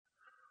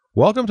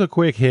Welcome to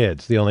Quick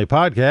Hits, the only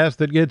podcast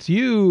that gets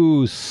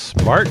you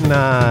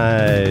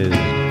smartenized.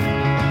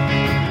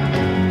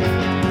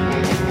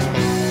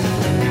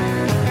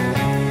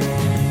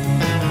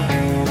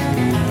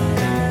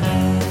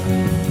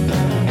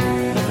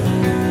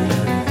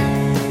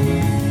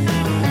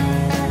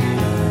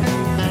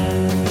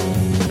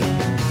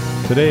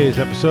 Today's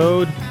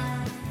episode,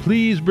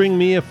 please bring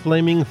me a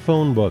flaming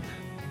phone book.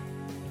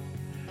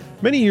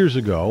 Many years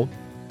ago,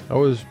 I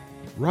was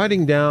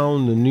riding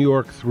down the New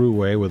York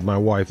Thruway with my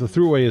wife. The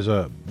Thruway is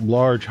a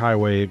large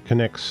highway. It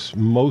connects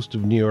most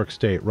of New York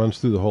State, runs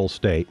through the whole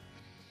state.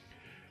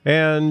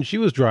 And she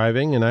was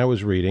driving and I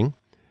was reading,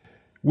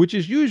 which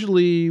is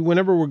usually,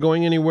 whenever we're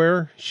going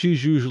anywhere,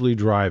 she's usually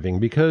driving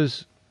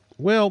because,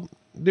 well,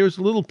 there's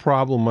a little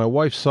problem. My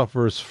wife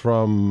suffers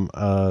from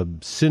a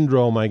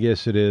syndrome, I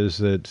guess it is,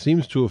 that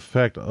seems to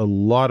affect a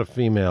lot of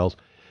females.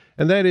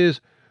 And that is,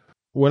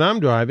 when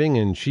I'm driving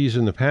and she's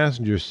in the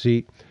passenger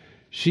seat,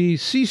 she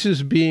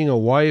ceases being a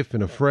wife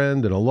and a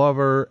friend and a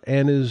lover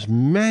and is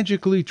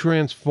magically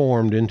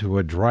transformed into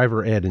a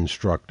driver ed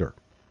instructor.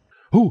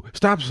 Ooh,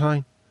 stop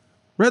sign.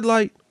 Red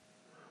light.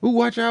 Ooh,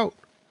 watch out.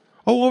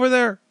 Oh, over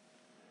there.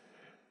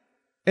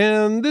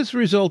 And this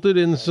resulted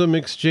in some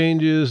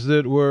exchanges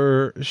that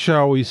were,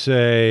 shall we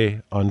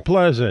say,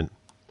 unpleasant.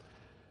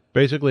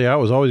 Basically, I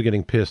was always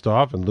getting pissed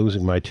off and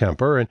losing my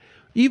temper, and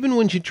even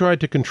when she tried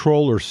to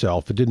control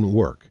herself, it didn't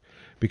work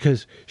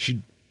because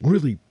she'd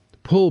really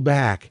pull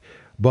back.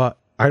 But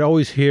I'd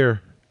always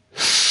hear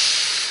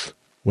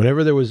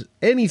whenever there was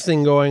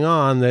anything going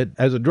on that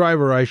as a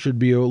driver I should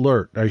be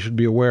alert, I should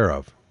be aware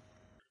of.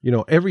 You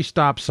know, every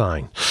stop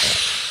sign,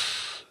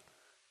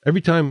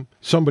 every time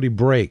somebody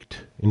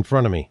braked in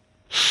front of me,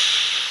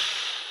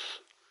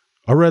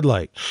 a red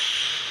light,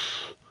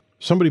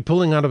 somebody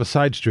pulling out of a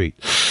side street.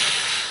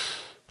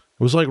 It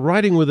was like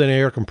riding with an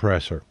air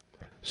compressor.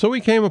 So we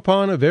came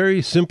upon a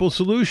very simple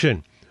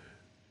solution.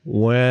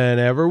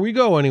 Whenever we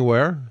go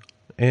anywhere,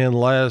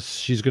 unless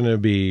she's going to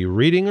be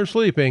reading or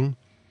sleeping,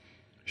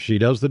 she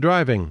does the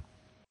driving.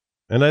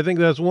 And I think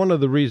that's one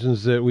of the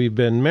reasons that we've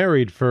been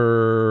married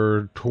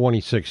for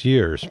 26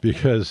 years,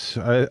 because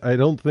I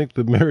don't think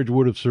the marriage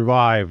would have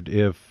survived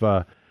if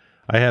I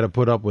had to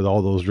put up with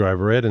all those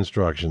driver ed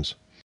instructions.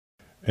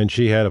 And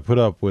she had to put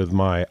up with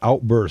my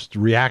outburst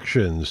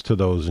reactions to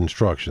those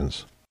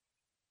instructions.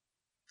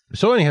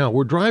 So anyhow,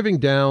 we're driving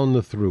down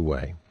the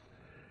Thruway,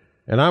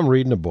 and I'm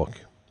reading a book.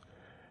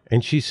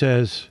 And she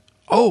says,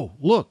 "Oh,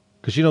 look,"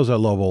 because she knows I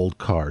love old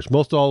cars.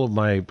 Most all of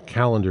my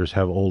calendars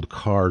have old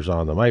cars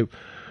on them. I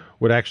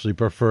would actually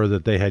prefer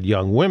that they had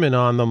young women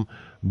on them,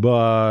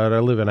 but I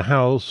live in a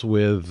house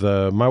with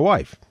my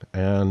wife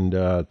and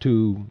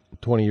two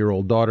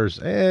 20-year-old daughters.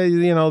 They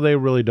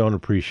really don't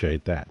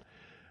appreciate that.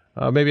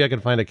 Maybe I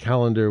can find a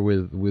calendar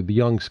with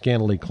young,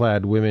 scantily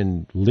clad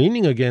women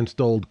leaning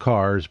against old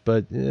cars,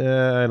 but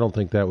I don't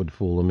think that would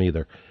fool them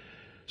either.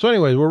 So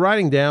anyways, we're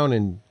riding down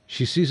and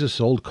she sees this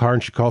old car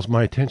and she calls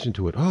my attention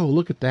to it. Oh,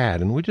 look at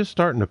that. And we're just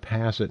starting to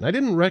pass it. And I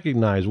didn't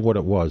recognize what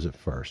it was at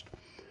first.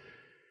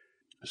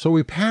 So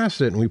we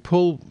pass it and we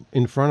pull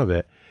in front of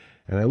it.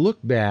 And I look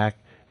back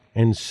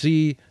and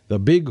see the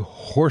big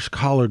horse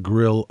collar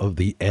grill of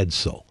the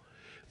Edsel,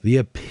 the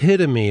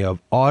epitome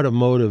of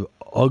automotive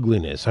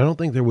ugliness. I don't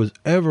think there was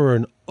ever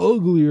an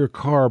uglier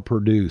car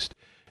produced,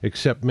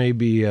 except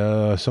maybe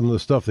some of the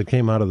stuff that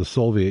came out of the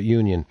Soviet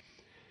Union.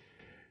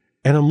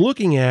 And I'm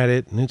looking at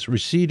it, and it's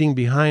receding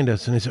behind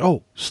us, and I said,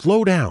 "Oh,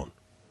 slow down.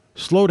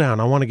 Slow down.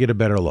 I want to get a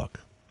better look."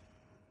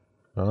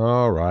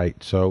 All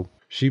right. So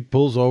she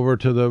pulls over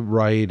to the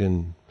right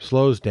and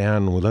slows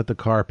down, and we let the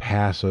car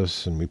pass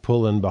us, and we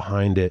pull in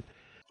behind it.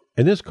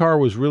 And this car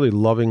was really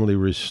lovingly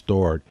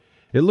restored.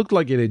 It looked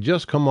like it had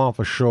just come off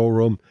a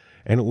showroom,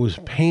 and it was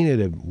painted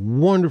a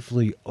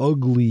wonderfully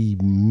ugly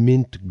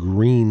mint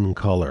green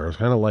color. It was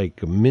kind of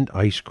like mint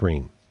ice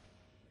cream.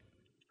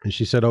 And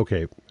she said,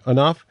 "Okay,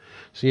 enough?"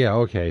 So yeah,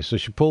 okay. So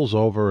she pulls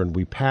over and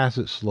we pass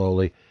it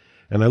slowly.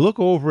 And I look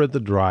over at the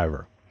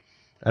driver.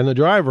 And the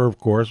driver, of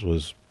course,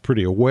 was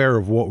pretty aware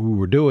of what we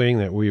were doing,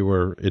 that we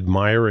were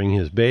admiring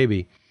his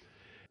baby.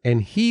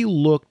 And he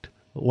looked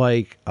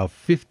like a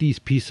 50s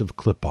piece of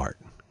clip art.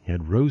 He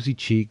had rosy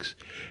cheeks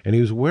and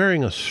he was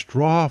wearing a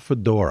straw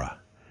fedora,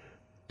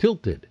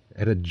 tilted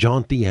at a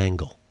jaunty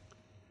angle.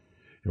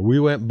 And we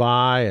went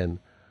by and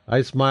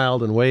I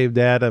smiled and waved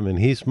at him, and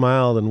he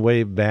smiled and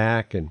waved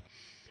back. And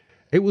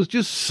it was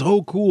just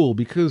so cool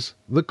because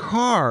the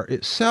car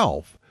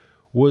itself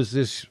was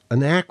this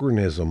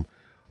anachronism,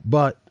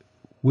 but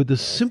with the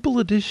simple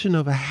addition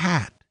of a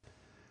hat,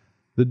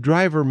 the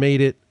driver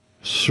made it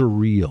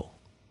surreal.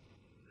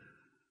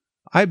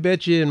 I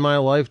bet you in my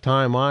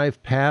lifetime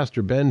I've passed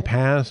or been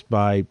passed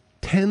by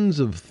tens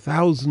of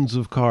thousands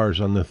of cars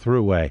on the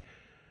Thruway,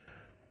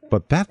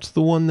 but that's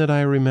the one that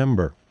I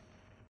remember.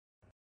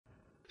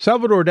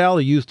 Salvador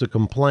Dali used to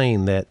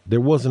complain that there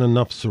wasn't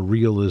enough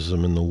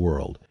surrealism in the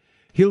world.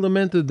 He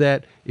lamented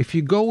that if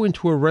you go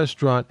into a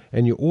restaurant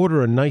and you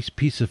order a nice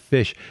piece of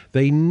fish,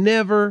 they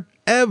never,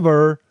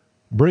 ever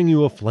bring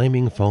you a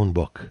flaming phone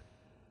book.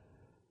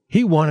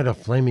 He wanted a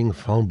flaming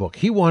phone book.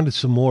 He wanted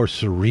some more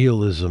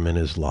surrealism in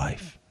his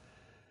life.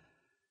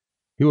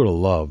 He would have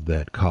loved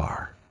that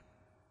car.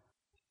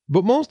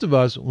 But most of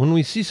us, when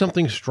we see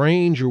something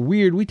strange or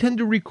weird, we tend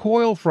to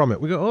recoil from it.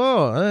 We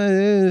go,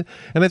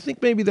 and I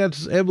think maybe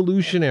that's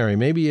evolutionary.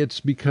 Maybe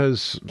it's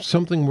because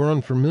something we're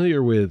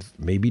unfamiliar with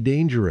may be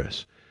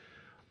dangerous.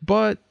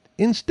 But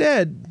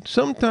instead,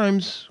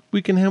 sometimes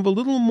we can have a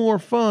little more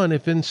fun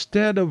if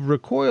instead of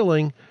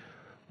recoiling,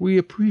 we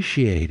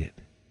appreciate it.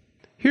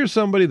 Here's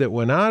somebody that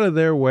went out of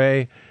their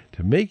way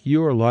to make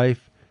your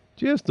life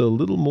just a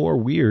little more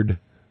weird,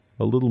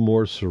 a little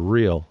more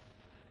surreal.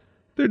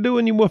 They're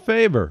doing you a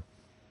favor.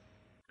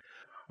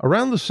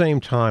 Around the same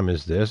time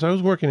as this, I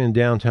was working in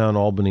downtown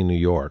Albany, New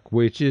York,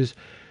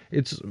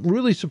 it's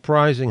really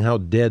surprising how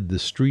dead the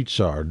streets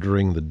are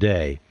during the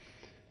day.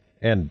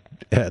 And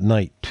at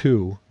night,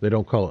 too. They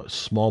don't call it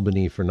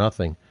Smallbany for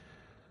nothing.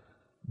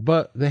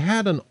 But they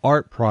had an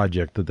art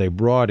project that they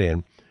brought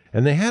in,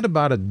 and they had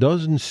about a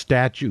dozen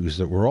statues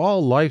that were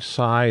all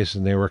life-size,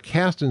 and they were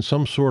cast in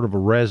some sort of a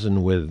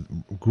resin with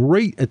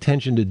great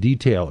attention to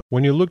detail.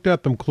 When you looked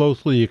at them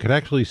closely, you could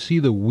actually see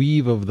the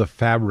weave of the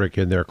fabric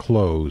in their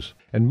clothes.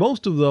 And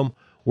most of them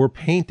were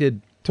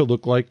painted to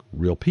look like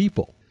real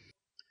people.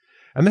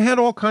 And they had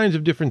all kinds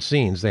of different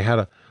scenes. They had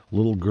a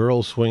little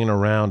girl swinging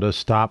around a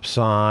stop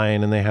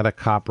sign, and they had a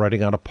cop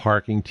writing out a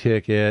parking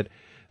ticket.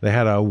 They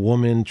had a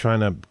woman trying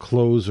to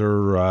close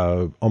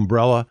her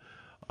umbrella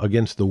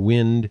against the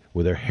wind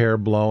with her hair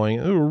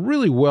blowing. They were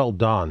really well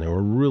done. They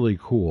were really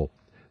cool.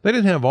 They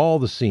didn't have all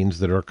the scenes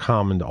that are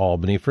common to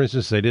Albany. For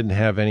instance, they didn't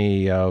have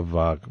any of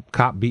a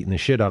cop beating the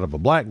shit out of a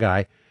black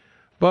guy.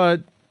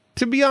 But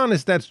to be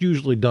honest, that's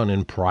usually done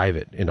in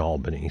private in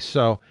Albany.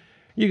 So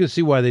you can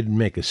see why they didn't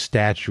make a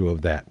statue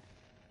of that.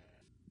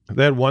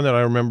 They had one that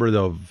I remember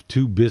of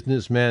two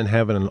businessmen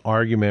having an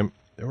argument.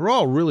 They were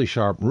all really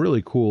sharp,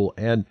 really cool.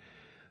 And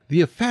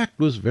the effect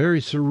was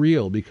very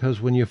surreal because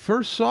when you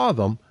first saw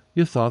them,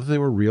 you thought they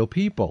were real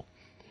people.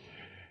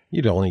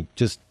 You'd only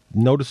just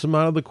notice them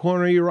out of the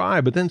corner of your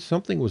eye, but then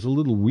something was a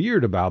little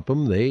weird about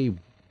them. They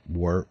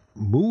weren't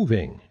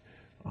moving.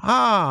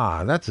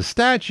 Ah, that's a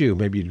statue.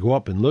 Maybe you'd go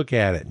up and look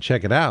at it and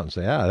check it out and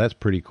say, that's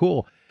pretty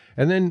cool.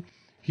 And then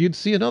you'd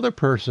see another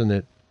person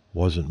that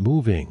wasn't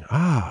moving.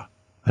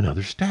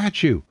 Another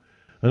statue.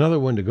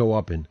 Another one to go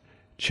up and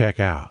check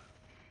out.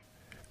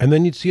 And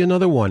then you'd see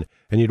another one,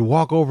 and you'd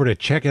walk over to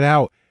check it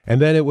out,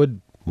 and then it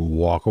would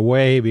walk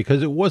away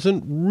because it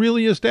wasn't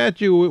really a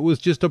statue. It was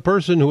just a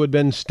person who had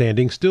been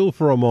standing still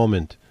for a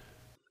moment.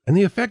 And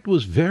the effect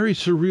was very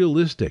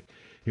surrealistic.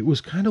 It was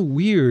kind of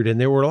weird, and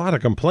there were a lot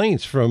of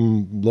complaints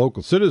from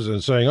local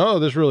citizens saying,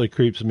 this really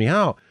creeps me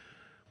out.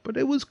 But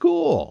it was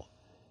cool.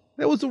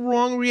 That was the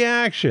wrong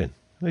reaction.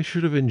 They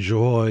should have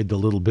enjoyed the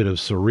little bit of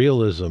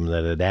surrealism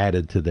that it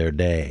added to their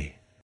day.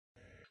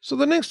 So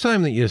the next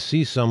time that you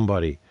see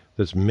somebody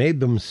that's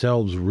made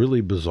themselves really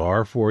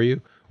bizarre for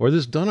you, or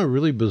that's done a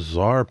really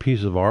bizarre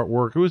piece of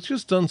artwork, or has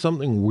just done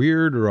something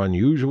weird or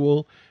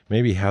unusual,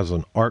 maybe has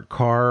an art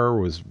car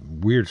with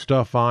weird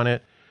stuff on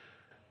it,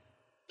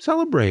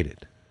 celebrate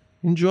it.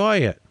 Enjoy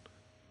it.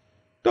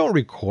 Don't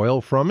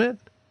recoil from it.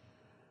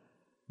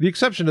 The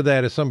exception to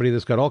that is somebody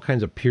that's got all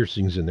kinds of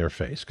piercings in their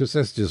face, because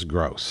that's just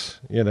gross.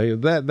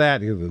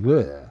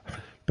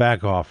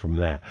 Back off from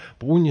that.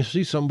 But when you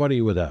see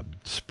somebody with a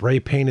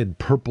spray-painted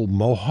purple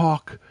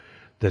mohawk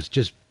that's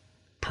just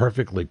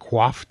perfectly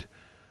coiffed,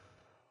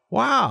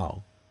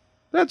 wow,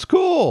 that's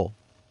cool.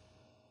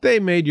 They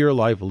made your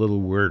life a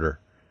little weirder,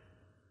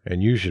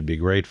 and you should be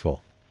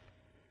grateful.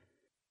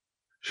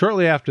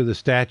 Shortly after the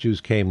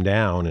statues came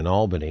down in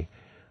Albany,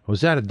 I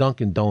was at a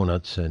Dunkin'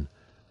 Donuts, and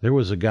there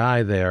was a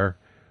guy there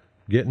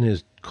getting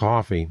his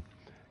coffee,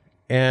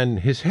 and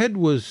his head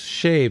was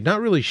shaved.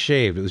 Not really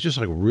shaved, it was just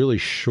like really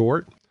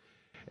short,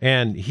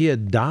 and he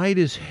had dyed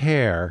his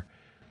hair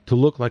to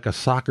look like a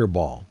soccer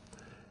ball,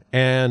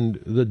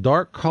 and the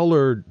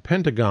dark-colored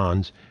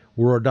pentagons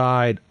were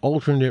dyed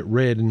alternate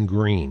red and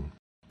green.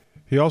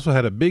 He also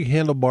had a big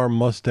handlebar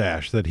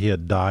mustache that he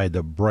had dyed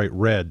a bright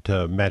red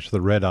to match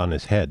the red on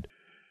his head.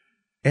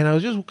 And I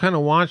was just kind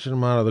of watching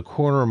him out of the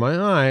corner of my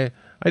eye.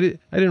 I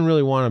didn't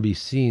really want to be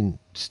seen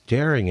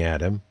staring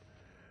at him.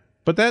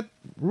 But that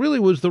really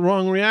was the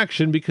wrong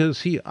reaction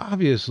because he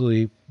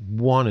obviously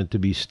wanted to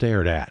be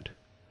stared at.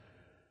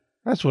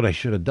 That's what I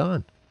should have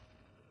done.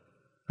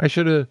 I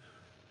should have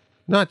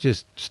not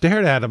just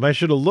stared at him. I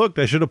should have looked.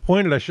 I should have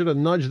pointed. I should have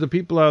nudged the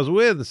people I was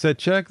with and said,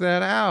 check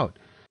that out.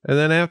 And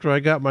then after I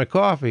got my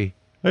coffee,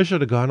 I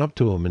should have gone up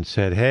to him and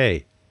said,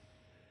 hey,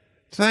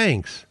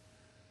 thanks.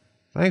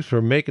 Thanks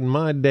for making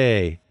my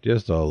day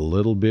just a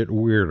little bit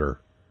weirder,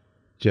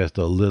 just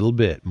a little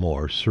bit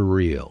more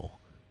surreal.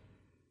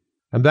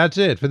 And that's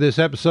it for this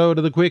episode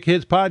of the Quick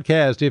Hits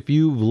Podcast. If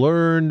you've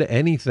learned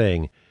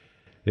anything,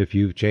 if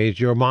you've changed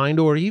your mind,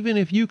 or even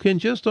if you can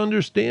just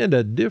understand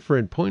a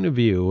different point of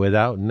view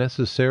without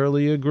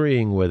necessarily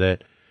agreeing with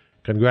it,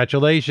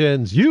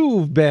 congratulations,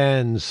 you've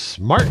been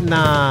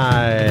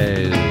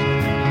smartenized.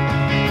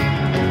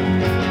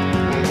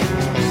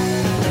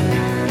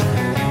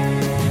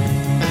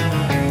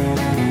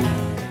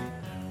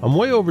 I'm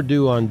way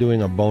overdue on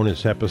doing a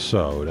bonus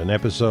episode, an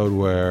episode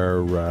where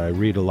I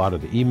read a lot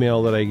of the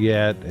email that I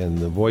get and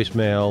the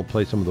voicemail,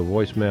 play some of the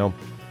voicemail.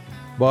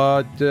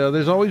 But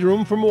there's always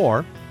room for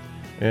more,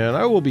 and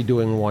I will be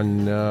doing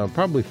one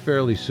probably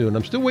fairly soon.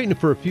 I'm still waiting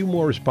for a few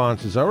more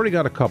responses. I already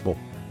got a couple,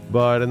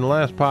 but in the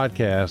last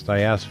podcast,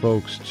 I asked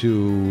folks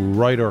to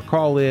write or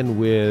call in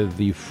with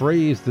the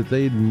phrase that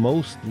they'd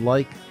most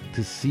like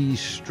to see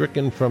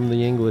stricken from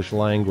the English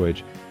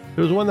language.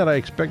 There was one that I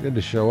expected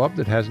to show up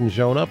that hasn't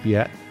shown up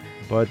yet,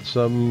 but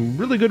some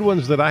really good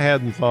ones that I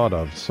hadn't thought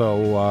of.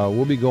 So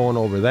we'll be going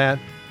over that,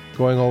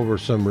 going over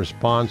some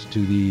response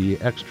to the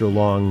extra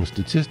long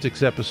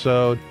statistics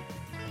episode.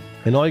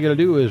 And all you got to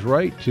do is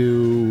write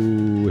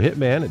to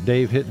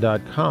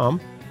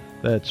hitman@davehit.com.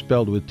 That's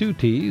spelled with 2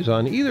 T's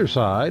on either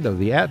side of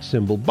the @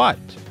 symbol, but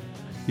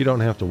you don't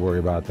have to worry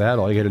about that.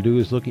 All you got to do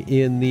is look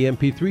in the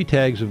MP3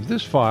 tags of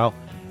this file,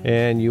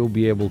 and you'll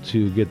be able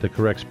to get the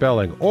correct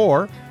spelling.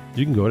 Or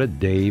you can go to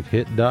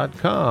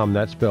davehit.com.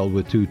 That's spelled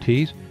with 2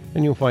 T's,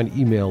 and you'll find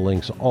email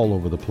links all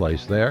over the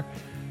place there.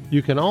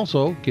 You can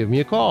also give me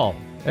a call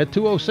at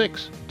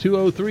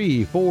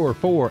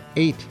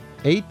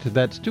 206-203-4488.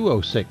 That's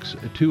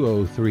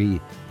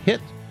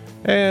 206-203-HIT.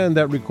 And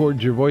that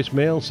records your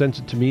voicemail, sends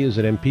it to me as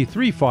an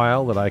MP3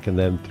 file that I can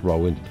then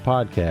throw into the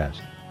podcast.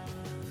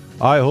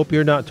 I hope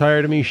you're not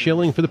tired of me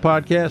shilling for the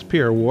Podcast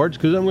Peer Awards,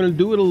 because I'm going to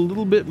do it a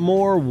little bit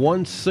more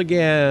once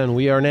again.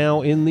 We are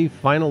now in the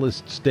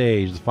finalist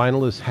stage. The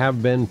finalists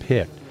have been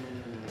picked.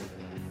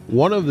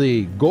 One of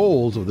the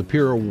goals of the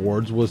Peer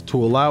Awards was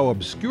to allow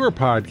obscure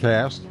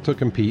podcasts to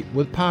compete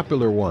with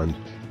popular ones.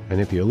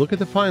 And if you look at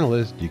the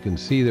finalists, you can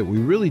see that we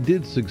really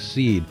did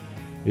succeed.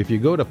 If you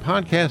go to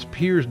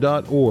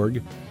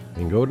podcastpeers.org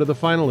and go to the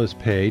finalist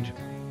page,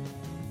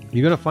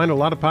 you're going to find a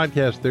lot of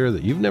podcasts there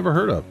that you've never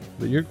heard of,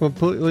 that you're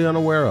completely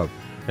unaware of,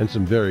 and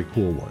some very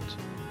cool ones.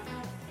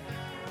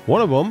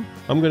 One of them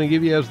I'm going to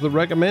give you as the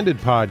recommended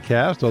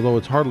podcast, although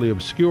it's hardly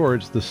obscure.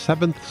 It's the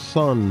Seventh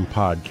Son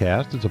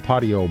podcast. It's a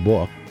Podio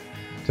book.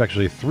 It's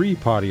actually 3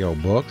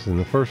 Podio books, and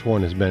the first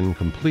one has been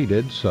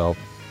completed, so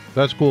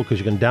that's cool because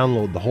you can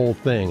download the whole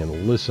thing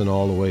and listen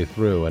all the way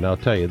through. And I'll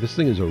tell you, this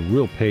thing is a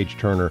real page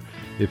turner.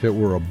 If it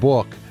were a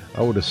book,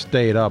 I would have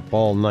stayed up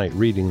all night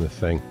reading the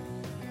thing.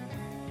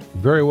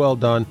 Very well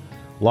done,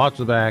 lots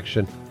of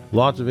action,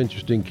 lots of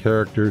interesting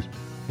characters,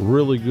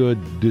 really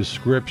good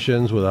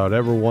descriptions without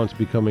ever once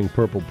becoming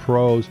purple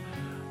prose.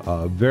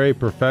 Very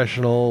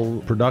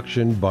professional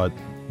production, but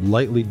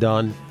lightly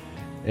done.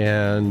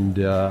 And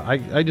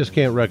I just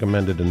can't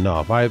recommend it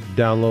enough. I've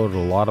downloaded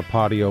a lot of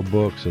Podio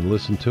books and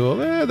listened to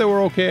them. They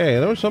were okay.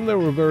 There were some that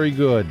were very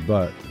good,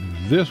 but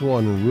this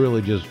one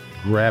really just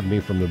grabbed me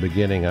from the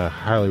beginning. I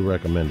highly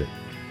recommend it.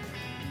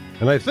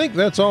 And I think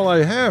that's all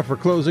I have for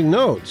closing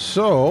notes.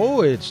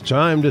 So it's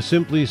time to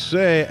simply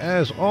say,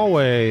 as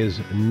always,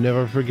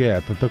 never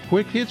forget that the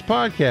Quick Hits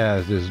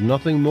Podcast is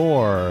nothing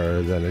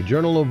more than a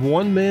journal of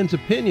one man's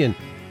opinion,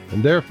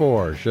 and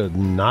therefore should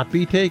not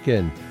be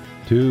taken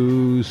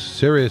too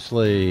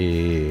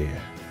seriously.